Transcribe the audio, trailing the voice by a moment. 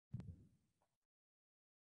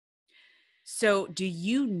So, do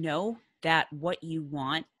you know that what you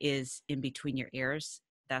want is in between your ears?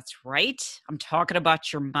 That's right. I'm talking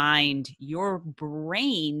about your mind. Your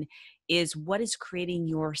brain is what is creating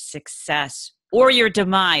your success or your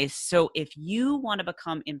demise. So, if you want to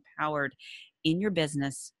become empowered in your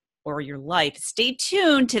business or your life, stay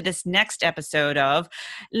tuned to this next episode of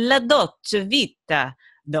La Dolce Vita,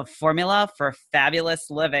 the Formula for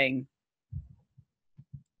Fabulous Living.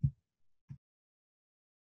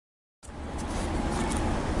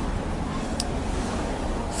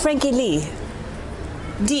 Frankie Lee,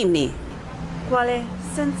 dimmi, qual è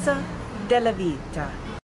senso della vita?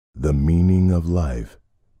 The meaning of life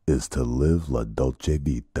is to live la dolce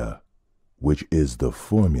vita, which is the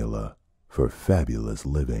formula for fabulous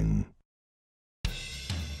living.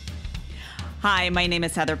 Hi, my name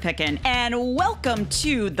is Heather Picken, and welcome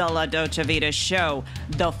to the La Dolce Vita Show,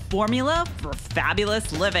 the formula for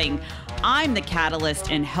fabulous living. I'm the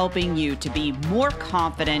catalyst in helping you to be more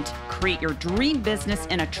confident, create your dream business,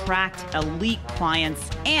 and attract elite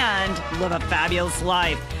clients and live a fabulous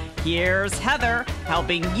life. Here's Heather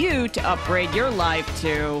helping you to upgrade your life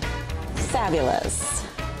to fabulous.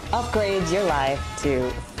 Upgrade your life to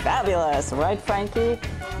fabulous. Right, Frankie?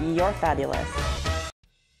 You're fabulous.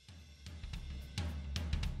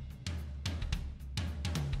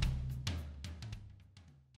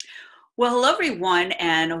 Well, hello, everyone,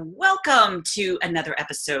 and welcome to another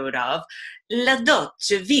episode of La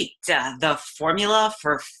Dolce Vita, the formula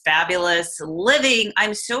for fabulous living.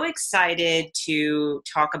 I'm so excited to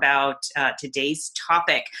talk about today's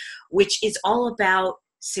topic, which is all about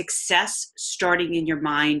success starting in your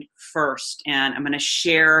mind first. And I'm going to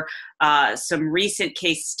share some recent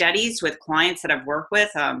case studies with clients that I've worked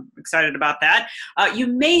with. I'm excited about that. You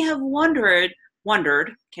may have wondered,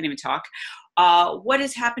 can't even talk, what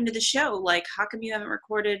has happened to the show? Like, how come you haven't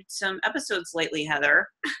recorded some episodes lately, Heather?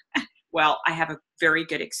 Well, I have a very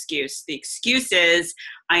good excuse. The excuse is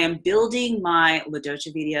I am building my La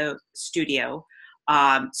Dolce Vita studio,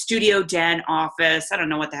 studio den office. I don't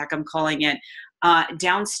know what the heck I'm calling it.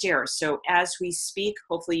 Downstairs. So as we speak,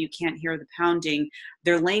 hopefully you can't hear the pounding.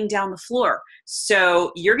 They're laying down the floor.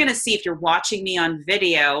 So you're going to see, if you're watching me on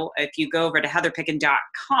video, if you go over to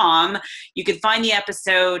heatherpicken.com, you can find the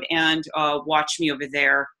episode and watch me over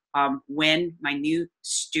there when my new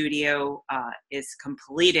studio is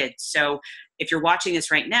completed. So if you're watching this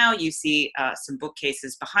right now, you see some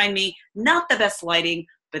bookcases behind me. Not the best lighting,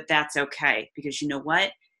 but that's okay, because you know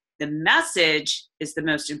what? The message is the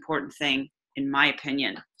most important thing, in my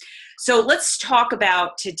opinion. So let's talk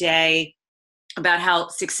about today about how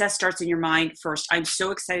success starts in your mind first. I'm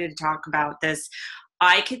so excited to talk about this.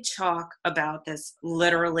 I could talk about this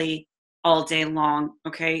literally all day long.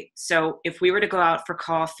 Okay. So if we were to go out for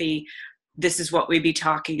coffee, this is what we'd be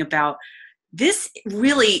talking about. This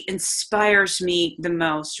really inspires me the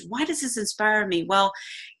most. Why does this inspire me? Well,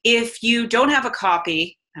 if you don't have a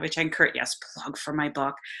copy, which I encourage, yes, plug for my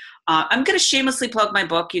book. I'm going to shamelessly plug my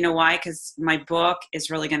book. You know why? Because my book is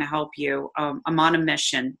really going to help you. I'm on a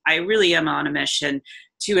mission. I really am on a mission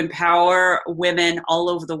to empower women all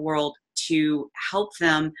over the world, to help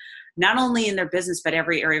them not only in their business, but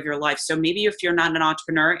every area of your life. So maybe if you're not an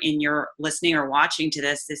entrepreneur and you're listening or watching to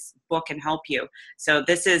this book can help you. So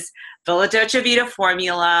this is the La Dolce Vita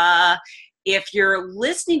Formula. If you're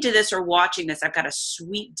listening to this or watching this, I've got a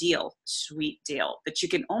sweet deal, but you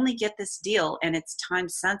can only get this deal, and it's time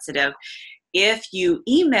sensitive, if you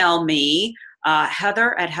email me,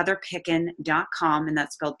 Heather at heatherpicken.com, and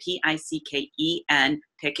that's spelled Picken.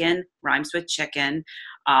 Picken rhymes with chicken.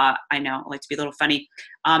 I know, I like to be a little funny.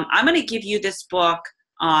 I'm going to give you this book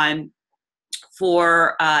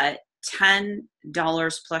for $10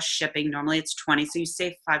 plus shipping. Normally it's $20, so you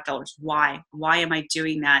save $5. Why? Why am I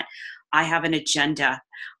doing that? I have an agenda.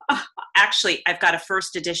 Actually, I've got a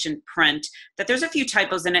first edition print that there's a few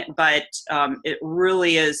typos in it, but it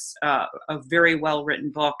really is a very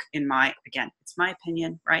well-written book again, it's my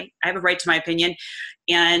opinion, right? I have a right to my opinion.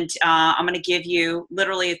 And I'm going to give you,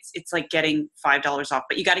 literally, it's like getting $5 off,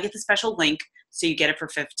 but you got to get the special link, so you get it for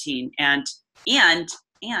 $15. And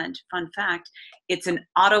fun fact, it's an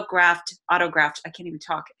autographed, I can't even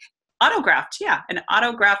talk. Autographed, yeah, an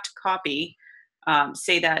autographed copy.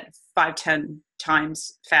 Say that 5-10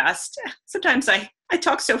 times fast. Sometimes I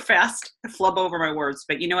talk so fast, I flub over my words,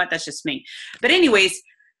 but you know what? That's just me. But anyways,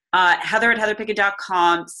 Heather at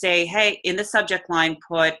heatherpicken.com, say, hey, in the subject line,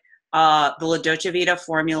 put the La Dolce Vita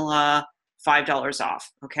Formula $5 off.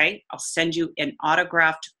 Okay. I'll send you an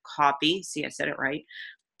autographed copy. See, I said it right,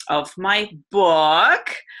 of my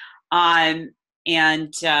book. And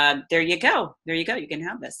there you go. You can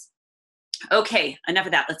have this. Okay, enough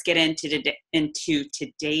of that. Let's get into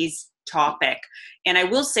today's topic. And I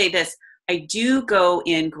will say this, I do go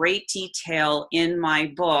in great detail in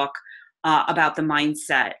my book about the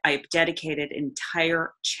mindset. I've dedicated an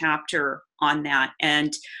entire chapter on that.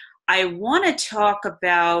 And I want to talk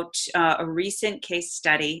about a recent case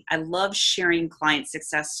study. I love sharing client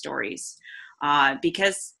success stories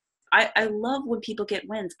because I love when people get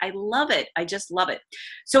wins. I love it. I just love it.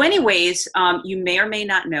 So anyways, you may or may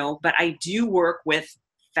not know, but I do work with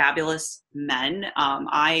fabulous men.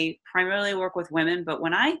 I primarily work with women, but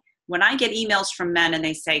when I get emails from men and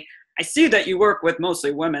they say, I see that you work with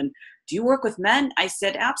mostly women, do you work with men? I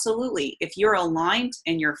said, absolutely. If you're aligned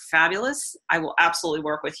and you're fabulous, I will absolutely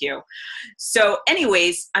work with you. So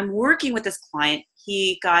anyways, I'm working with this client.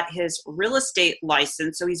 He got his real estate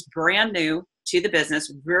license. So he's brand new to the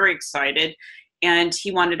business, very excited. And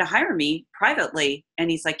he wanted to hire me privately.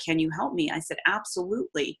 And he's like, can you help me? I said,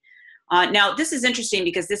 absolutely. Now, this is interesting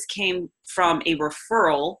because this came from a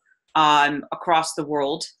referral across the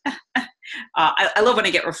world. I love when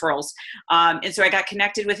I get referrals. And so I got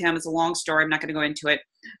connected with him. It's a long story. I'm not going to go into it.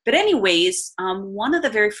 But anyways, one of the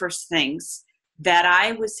very first things that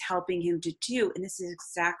I was helping him to do, and this is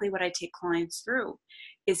exactly what I take clients through,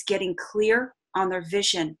 is getting clear on their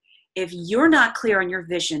vision. If you're not clear on your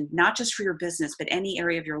vision, not just for your business, but any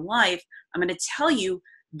area of your life, I'm going to tell you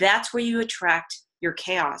that's where you attract your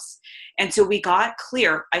chaos. And so we got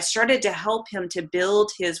clear. I started to help him to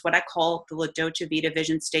build his, what I call the Dolce Vita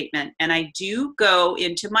vision statement. And I do go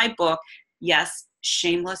into my book. Yes,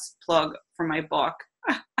 shameless plug for my book.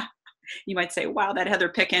 You might say, wow, that Heather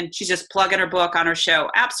Picken, she's just plugging her book on her show.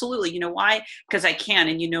 Absolutely. You know why? Because I can.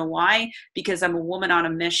 And you know why? Because I'm a woman on a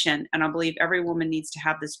mission. And I believe every woman needs to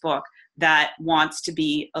have this book that wants to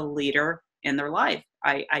be a leader in their life.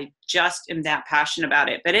 I just am that passionate about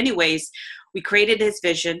it. But anyways, we created his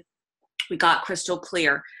vision. We got crystal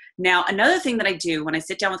clear. Now, another thing that I do when I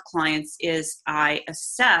sit down with clients is I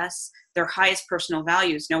assess their highest personal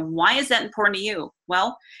values. Now, why is that important to you?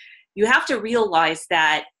 Well, you have to realize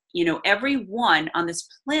that, you know, everyone on this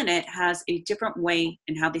planet has a different way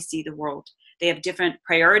in how they see the world. They have different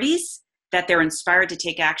priorities that they're inspired to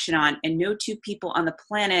take action on, and no two people on the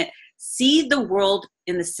planet see the world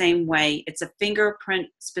in the same way. It's a fingerprint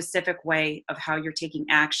specific way of how you're taking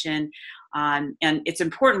action. And it's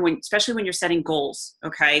important especially when you're setting goals.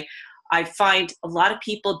 Okay. I find a lot of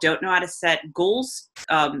people don't know how to set goals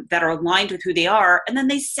that are aligned with who they are, and then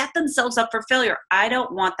they set themselves up for failure. I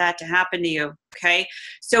don't want that to happen to you. Okay.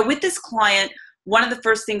 So with this client, one of the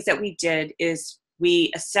first things that we did is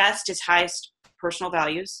we assessed his highest personal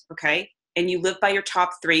values. Okay. And you live by your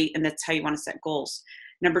top 3, and that's how you want to set goals.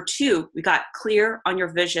 Number 2, we got clear on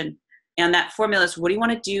your vision. And that formula is, what do you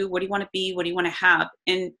want to do? What do you want to be? What do you want to have?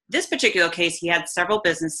 In this particular case, he had several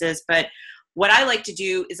businesses, but what I like to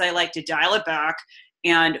do is I like to dial it back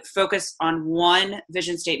and focus on one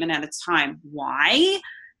vision statement at a time. Why?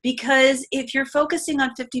 Because if you're focusing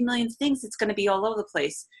on 50 million things, it's going to be all over the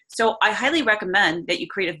place. So I highly recommend that you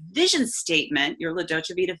create a vision statement, your La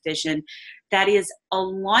Dolce Vita vision, that is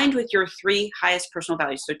aligned with your 3 highest personal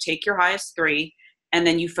values. So take your highest 3, and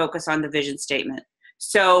then you focus on the vision statement.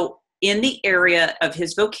 So in the area of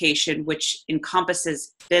his vocation, which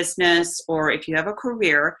encompasses business, or if you have a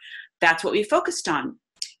career, that's what we focused on.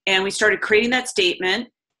 And we started creating that statement.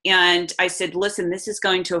 And I said, listen, this is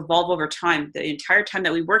going to evolve over time. The entire time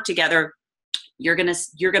that we work together, you're going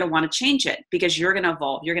to want to change it because you're going to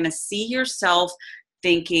evolve. You're going to see yourself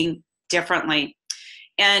thinking differently.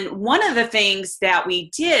 And one of the things that we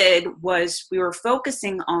did was we were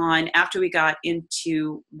focusing on, after we got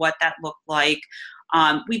into what that looked like,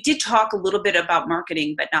 we did talk a little bit about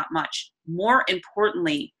marketing, but not much. More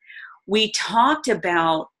importantly, we talked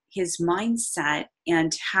about his mindset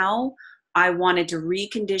and how I wanted to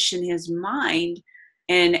recondition his mind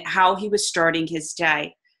and how he was starting his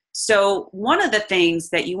day. So one of the things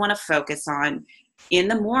that you want to focus on in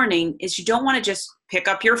the morning is you don't want to just pick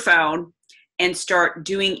up your phone and start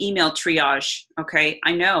doing email triage. Okay.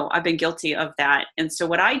 I know I've been guilty of that. And so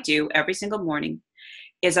what I do every single morning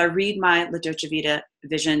is I read my La Dolce Vita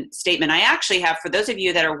vision statement. I actually have, for those of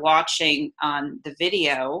you that are watching the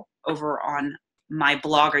video over on my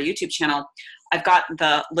blog or YouTube channel, I've got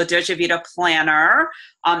the La Dolce Vita planner.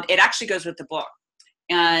 It actually goes with the book.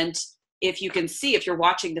 And if you can see, if you're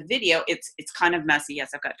watching the video, it's kind of messy.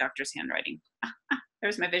 Yes, I've got doctor's handwriting.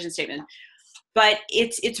 There's my vision statement. But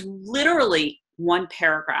it's literally one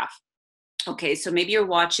paragraph. Okay, so maybe you're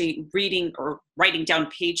watching, reading, or writing down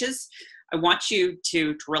pages. I want you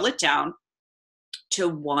to drill it down to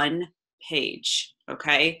one page.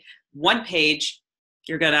 Okay, one page.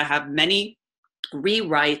 You're going to have many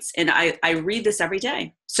rewrites, and I read this every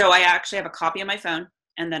day. So I actually have a copy on my phone,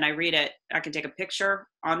 and then I read it. I can take a picture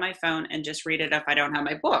on my phone and just read it if I don't have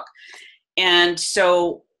my book. And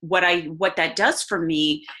so what that does for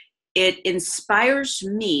me, it inspires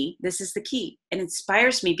me. This is the key. It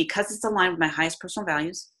inspires me because it's aligned with my highest personal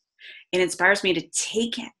values. It inspires me to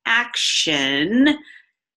take action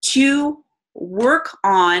to work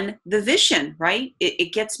on the vision, right?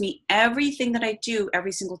 It gets me, everything that I do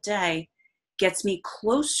every single day gets me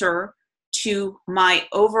closer to my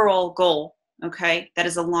overall goal, okay? That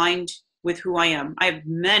is aligned with who I am. I have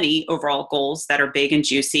many overall goals that are big and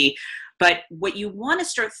juicy, but what you want to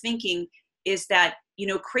start thinking is that,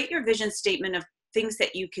 create your vision statement of things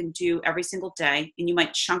that you can do every single day, and you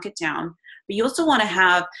might chunk it down, but you also want to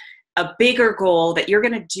have a bigger goal that you're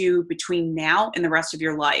going to do between now and the rest of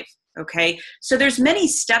your life. Okay. So there's many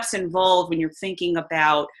steps involved when you're thinking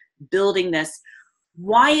about building this.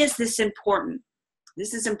 Why is this important?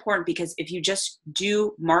 This is important because if you just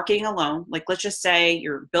do marketing alone, like let's just say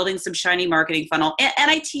you're building some shiny marketing funnel, and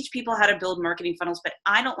I teach people how to build marketing funnels, but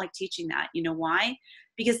I don't like teaching that. You know why?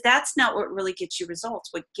 Because that's not what really gets you results.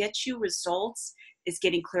 What gets you results is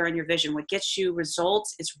getting clear on your vision. What gets you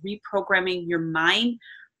results is reprogramming your mind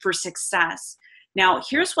for success. Now,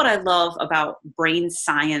 here's what I love about brain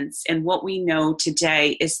science and what we know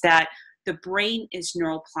today is that the brain is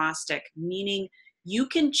neuroplastic, meaning you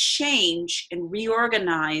can change and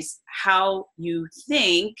reorganize how you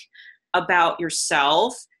think about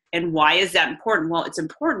yourself. And why is that important? Well, it's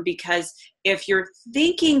important because if you're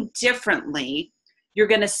thinking differently, you're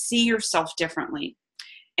going to see yourself differently.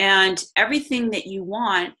 And everything that you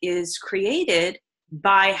want is created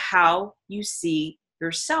by how you see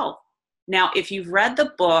yourself. Now, if you've read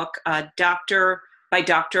the book, by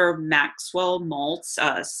Dr. Maxwell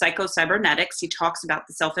Maltz, Psycho-Cybernetics, he talks about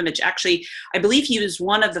the self-image. Actually, I believe he was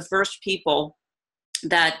one of the first people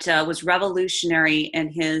that was revolutionary in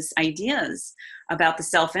his ideas about the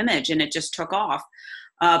self-image, and it just took off.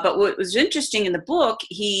 But what was interesting in the book,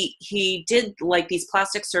 he did like these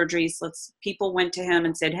plastic surgeries. People went to him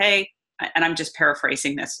and said, hey, and I'm just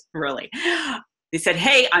paraphrasing this really. They said,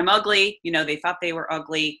 hey, I'm ugly. They thought they were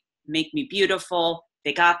ugly. Make me beautiful.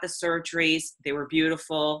 They got the surgeries. They were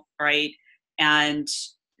beautiful, right? And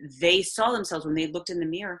they saw themselves, when they looked in the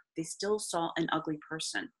mirror, they still saw an ugly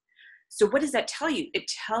person. So what does that tell you?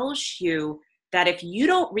 It tells you that if you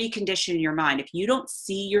don't recondition your mind, if you don't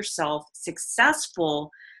see yourself successful,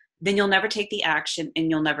 then you'll never take the action and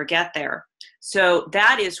you'll never get there. So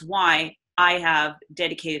that is why I have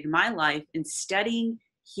dedicated my life in studying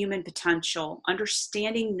human potential,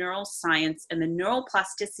 understanding neuroscience and the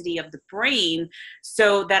neuroplasticity of the brain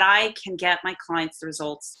so that I can get my clients the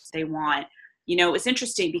results they want. It's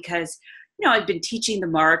interesting because, I've been teaching the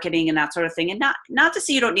marketing and that sort of thing, and not to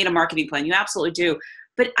say you don't need a marketing plan, you absolutely do,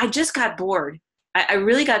 but I just got bored. I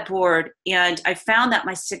really got bored, and I found that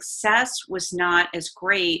my success was not as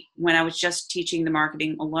great when I was just teaching the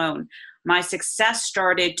marketing alone. My success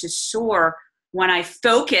started to soar when I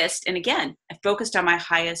focused, and again, I focused on my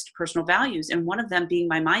highest personal values, and one of them being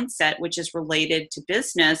my mindset, which is related to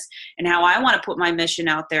business and how I want to put my mission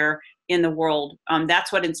out there in the world.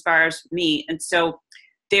 That's what inspires me. And so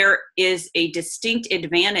there is a distinct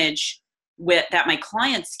advantage that my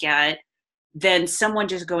clients get than someone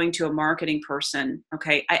just going to a marketing person.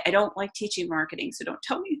 Okay. I don't like teaching marketing, so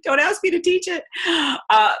don't ask me to teach it.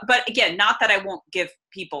 But again, not that I won't give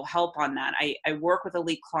people help on that. I work with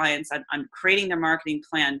elite clients. I'm creating their marketing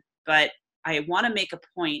plan, but I want to make a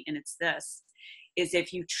point, and it's this, is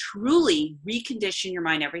if you truly recondition your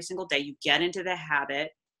mind every single day, you get into the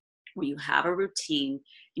habit where you have a routine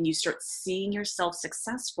and you start seeing yourself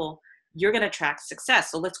successful, you're going to attract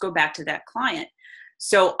success. So let's go back to that client.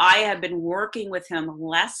 So I have been working with him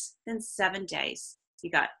less than 7 days. He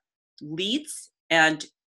got leads and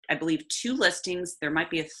I believe 2 listings. There might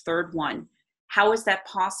be a third one. How is that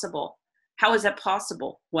possible? How is that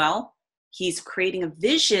possible? Well, he's creating a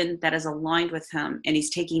vision that is aligned with him and he's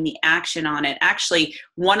taking the action on it. Actually,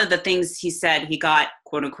 one of the things he said he got,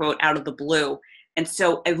 quote unquote, out of the blue. And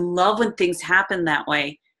so I love when things happen that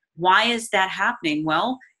way. Why is that happening?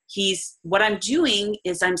 Well, what I'm doing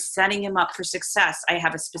is I'm setting him up for success. I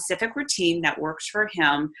have a specific routine that works for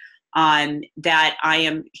him, that I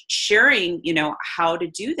am sharing, how to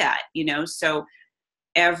do that, so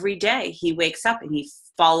every day he wakes up and he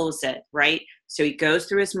follows it, right? So he goes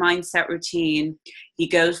through his mindset routine. He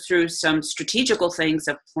goes through some strategical things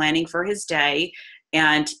of planning for his day,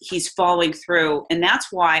 and he's following through. And that's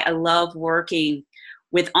why I love working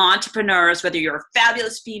with entrepreneurs, whether you're a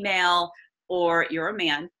fabulous female or you're a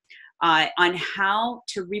man, on how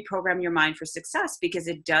to reprogram your mind for success, because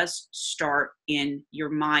it does start in your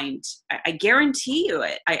mind. I guarantee you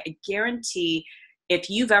it. I guarantee If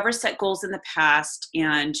you've ever set goals in the past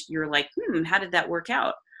and you're like, how did that work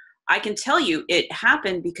out? I can tell you it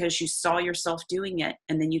happened because you saw yourself doing it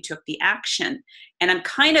and then you took the action. And I'm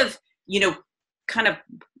kind of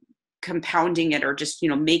compounding it, or just,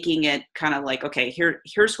 making it kind of like, okay,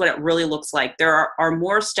 here's what it really looks like. There are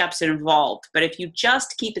more steps involved, but if you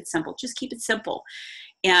just keep it simple,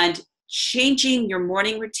 and changing your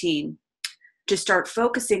morning routine to start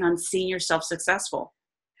focusing on seeing yourself successful,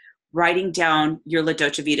 writing down your La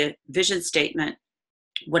Dolce Vita vision statement,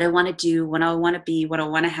 what I want to do, what I want to be, what I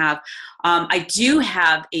want to have. I do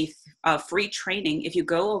have a free training. If you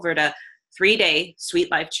go over to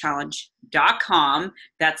 3daysweetlifechallenge.com,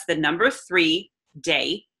 that's the number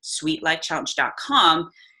 3daysweetlifechallenge.com.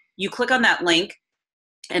 You click on that link,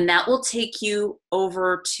 and that will take you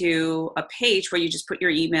over to a page where you just put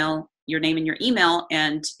your email, your name and your email,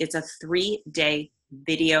 and it's a 3-day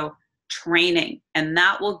video training. And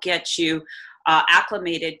that will get you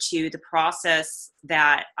acclimated to the process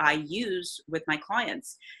that I use with my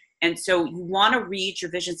clients. And so you want to read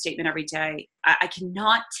your vision statement every day. I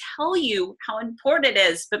cannot tell you how important it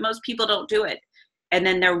is, but most people don't do it. And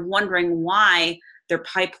then they're wondering why their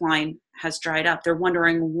pipeline has dried up. They're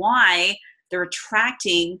wondering why they're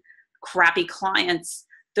attracting crappy clients.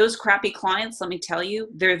 Those crappy clients, let me tell you,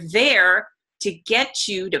 they're there to get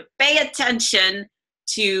you to pay attention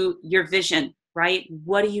to your vision, right?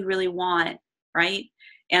 What do you really want, right?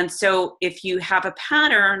 And so if you have a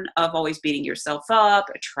pattern of always beating yourself up,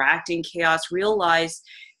 attracting chaos, realize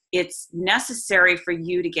it's necessary for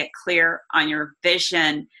you to get clear on your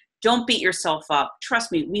vision. Don't beat yourself up.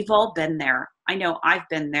 Trust me, we've all been there. I know I've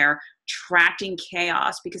been there, attracting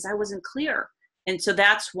chaos because I wasn't clear. And so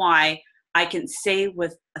that's why I can say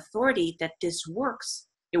with authority that this works.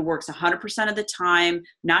 It works 100% of the time,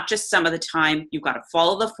 not just some of the time. You've got to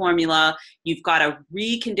follow the formula. You've got to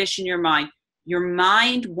recondition your mind. Your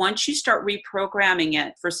mind, once you start reprogramming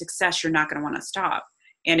it for success, you're not going to want to stop.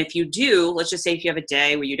 And if you do, let's just say if you have a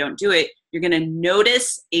day where you don't do it, you're going to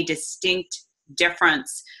notice a distinct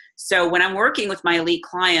difference. So when I'm working with my elite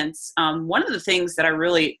clients, one of the things that I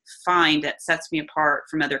really find that sets me apart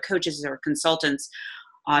from other coaches or consultants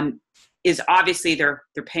is obviously they're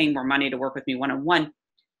paying more money to work with me one-on-one.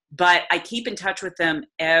 But I keep in touch with them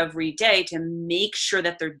every day to make sure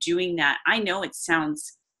that they're doing that. I know it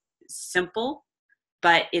sounds simple,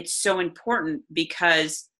 but it's so important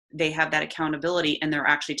because they have that accountability and they're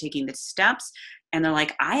actually taking the steps. And they're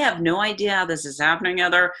like, I have no idea how this is happening,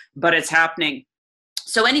 Heather, but it's happening.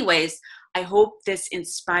 So anyways, I hope this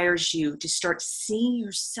inspires you to start seeing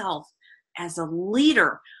yourself as a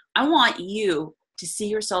leader. I want you to see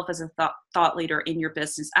yourself as a thought leader in your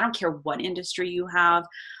business. I don't care what industry you have.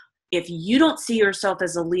 If you don't see yourself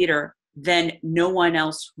as a leader, then no one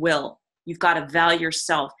else will. You've got to value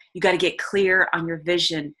yourself. You got to get clear on your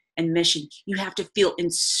vision and mission. You have to feel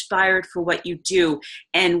inspired for what you do.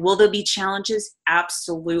 And will there be challenges?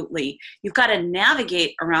 Absolutely. You've got to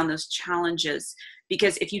navigate around those challenges,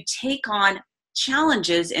 because if you take on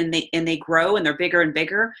challenges and they grow and they're bigger and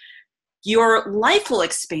bigger, your life will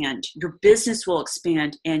expand, your business will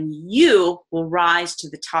expand, and you will rise to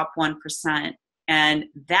the top 1%. And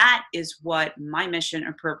that is what my mission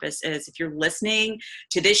and purpose is. If you're listening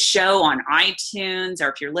to this show on iTunes, or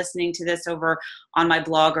if you're listening to this over on my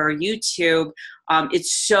blog or YouTube,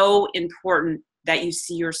 it's so important that you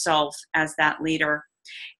see yourself as that leader.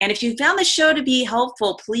 And if you found the show to be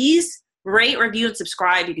helpful, please rate, review, and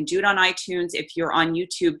subscribe. You can do it on iTunes. If you're on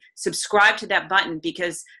YouTube, subscribe to that button,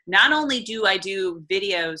 because not only do I do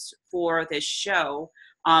videos for this show,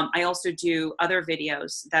 I also do other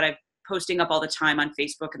videos that I'm posting up all the time on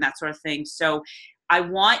Facebook and that sort of thing. So I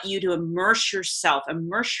want you to immerse yourself,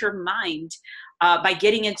 immerse your mind by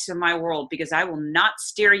getting into my world, because I will not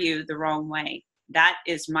steer you the wrong way. That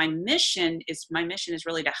is my mission. My mission is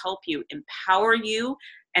really to help you, empower you.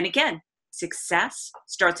 And again, success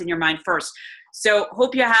starts in your mind first. So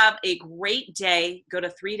hope you have a great day. Go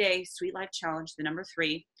to 3-Day Sweet Life Challenge, the number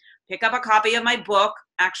 3. Pick up a copy of my book.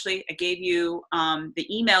 Actually, I gave you the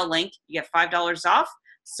email link. You get $5 off.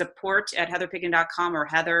 support@heatherpicken.com or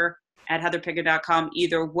heather@heatherpicken.com.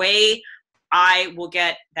 Either way, I will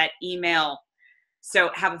get that email.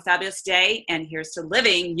 So have a fabulous day, and here's to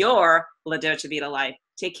living your La Dolce Vita life.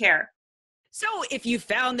 Take care. So if you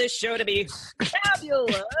found this show to be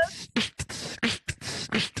fabulous,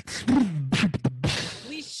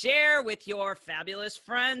 please share with your fabulous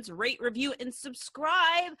friends, rate, review, and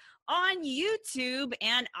subscribe on YouTube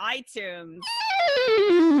and iTunes.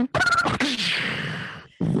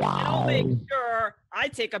 And I'll make sure I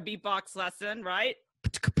take a beatbox lesson, right?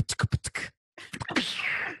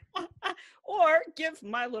 or give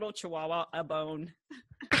my little chihuahua a bone.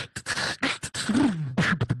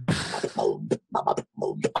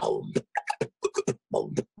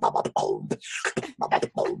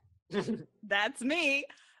 That's me.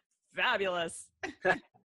 Fabulous.